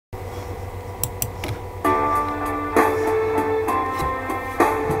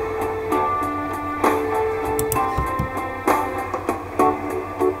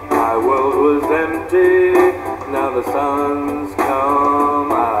now the sun's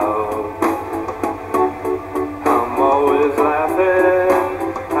come out. I'm always laughing,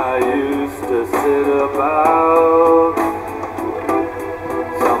 I used to sit about.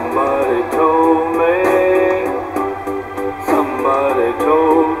 Somebody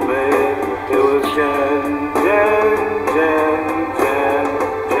told me it was Jen, Jen, Jen, Jen,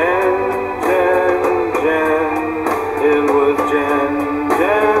 Jen, Jen, Jen. It was Jen,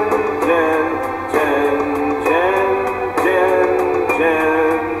 Jen, Jen, Jen, Jen, Jen,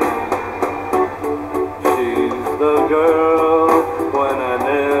 Jen. She's the girl when I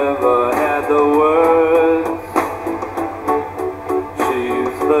never had the words.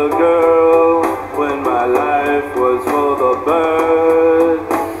 She's the girl when my life was for the birds.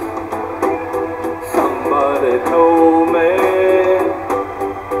 Somebody told me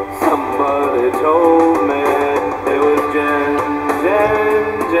it was Jen, Jen,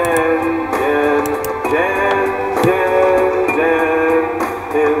 Jen, Jen, Jen, Jen, Jen.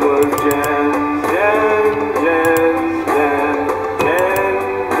 It was Jen, Jen, Jen, Jen, Jen,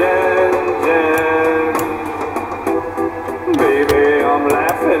 Jen, Jen. Baby, I'm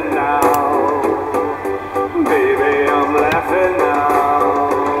laughing now. Baby, I'm laughing now.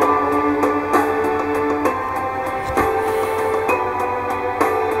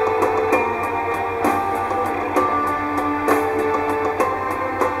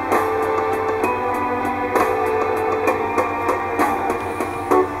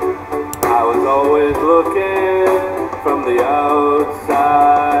 I was always looking from the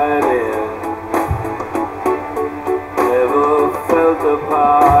outside in. Never felt the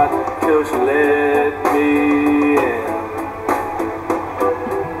part till she let me